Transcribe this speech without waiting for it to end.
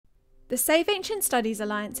The Save Ancient Studies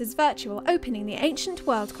Alliance's virtual Opening the Ancient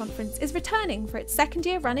World conference is returning for its second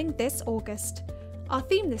year running this August. Our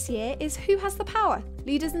theme this year is Who Has the Power?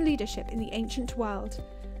 Leaders and Leadership in the Ancient World.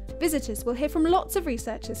 Visitors will hear from lots of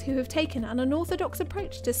researchers who have taken an unorthodox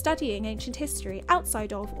approach to studying ancient history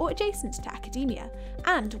outside of or adjacent to academia,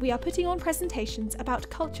 and we are putting on presentations about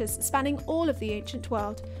cultures spanning all of the ancient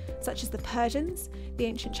world, such as the Persians, the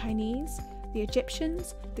ancient Chinese, the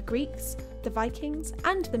Egyptians, the Greeks, the Vikings,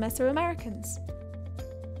 and the Mesoamericans.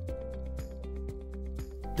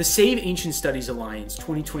 The Save Ancient Studies Alliance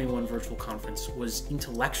 2021 virtual conference was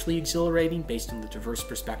intellectually exhilarating based on the diverse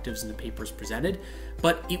perspectives in the papers presented,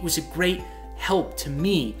 but it was a great help to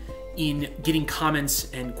me in getting comments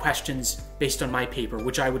and questions based on my paper,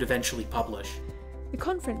 which I would eventually publish. The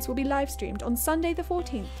conference will be live streamed on Sunday the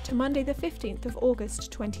 14th to Monday the 15th of August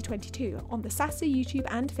 2022 on the SASA YouTube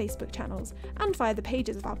and Facebook channels and via the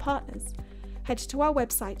pages of our partners. Head to our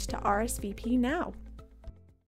website to RSVP now.